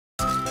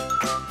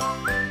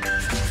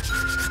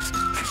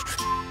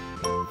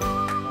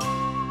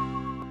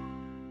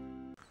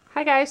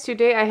Hi guys,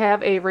 today I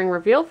have a ring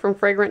reveal from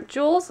Fragrant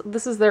Jewels.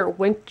 This is their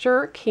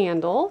winter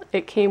candle.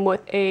 It came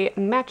with a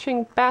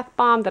matching bath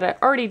bomb that I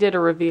already did a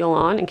reveal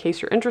on. In case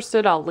you're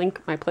interested, I'll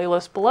link my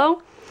playlist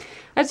below.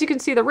 As you can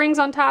see, the ring's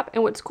on top,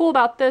 and what's cool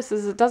about this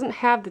is it doesn't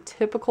have the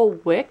typical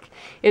wick.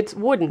 It's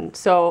wooden,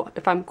 so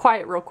if I'm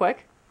quiet real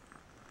quick,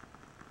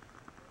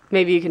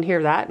 maybe you can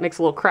hear that. It makes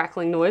a little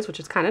crackling noise, which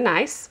is kind of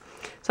nice.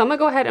 So I'm gonna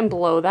go ahead and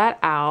blow that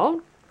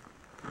out.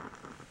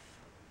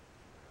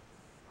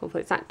 Hopefully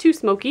it's not too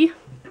smoky.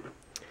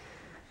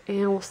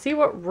 And we'll see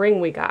what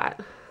ring we got.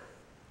 And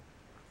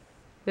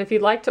if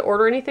you'd like to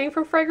order anything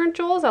from Fragrant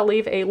Jewels, I'll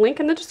leave a link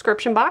in the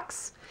description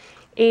box.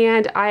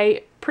 And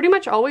I pretty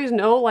much always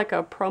know like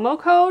a promo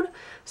code,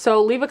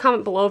 so leave a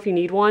comment below if you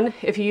need one.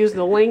 If you use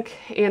the link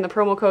and the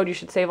promo code, you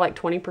should save like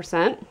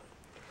 20%.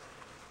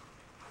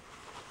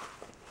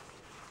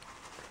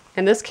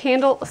 And this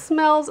candle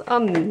smells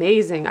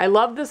amazing. I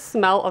love the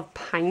smell of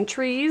pine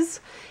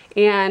trees.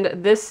 And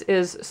this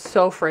is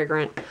so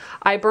fragrant.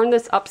 I burn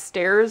this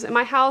upstairs in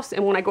my house,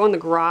 and when I go in the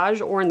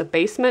garage or in the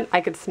basement, I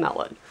could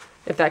smell it,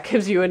 if that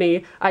gives you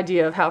any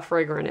idea of how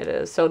fragrant it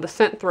is. So the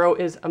scent throw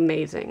is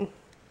amazing.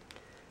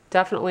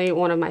 Definitely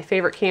one of my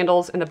favorite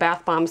candles, and the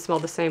bath bombs smell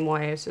the same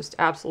way. It's just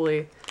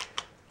absolutely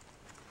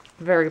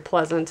very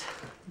pleasant,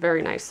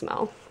 very nice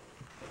smell.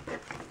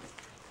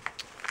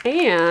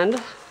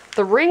 And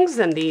the rings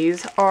in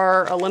these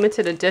are a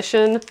limited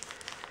edition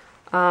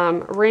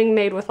ring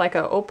made with like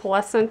a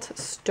opalescent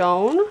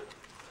stone.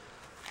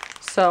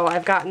 So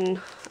I've gotten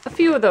a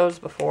few of those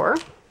before.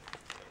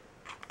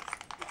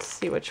 Let's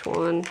see which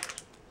one.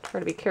 Try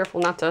to be careful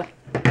not to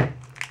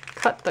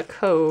cut the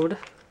code.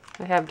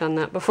 I have done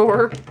that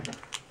before.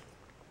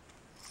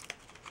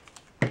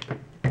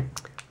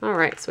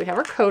 Alright, so we have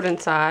our code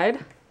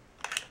inside.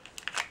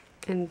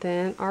 And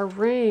then our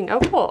ring. Oh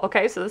cool,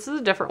 okay, so this is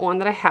a different one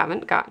that I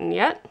haven't gotten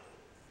yet.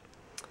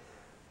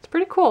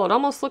 Pretty cool. It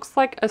almost looks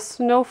like a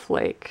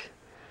snowflake.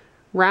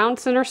 Round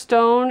center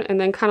stone and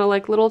then kind of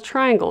like little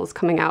triangles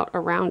coming out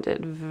around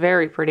it.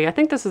 Very pretty. I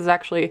think this is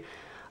actually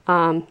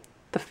the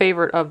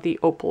favorite of the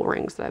opal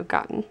rings that I've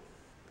gotten. So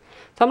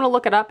I'm going to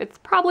look it up. It's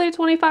probably a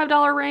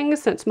 $25 ring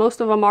since most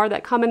of them are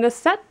that come in this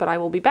set, but I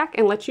will be back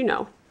and let you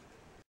know.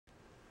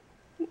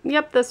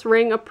 Yep, this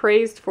ring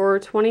appraised for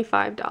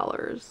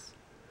 $25.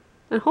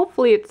 And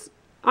hopefully it's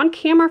on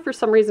camera. For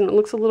some reason it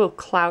looks a little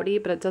cloudy,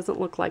 but it doesn't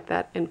look like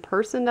that in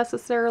person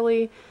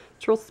necessarily.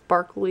 It's real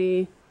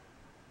sparkly.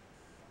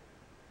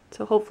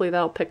 So hopefully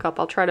that'll pick up.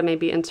 I'll try to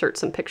maybe insert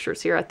some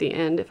pictures here at the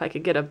end if I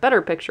could get a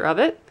better picture of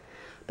it.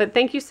 But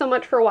thank you so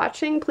much for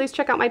watching. Please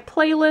check out my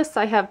playlist.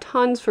 I have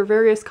tons for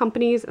various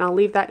companies, and I'll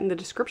leave that in the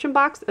description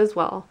box as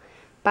well.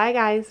 Bye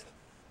guys.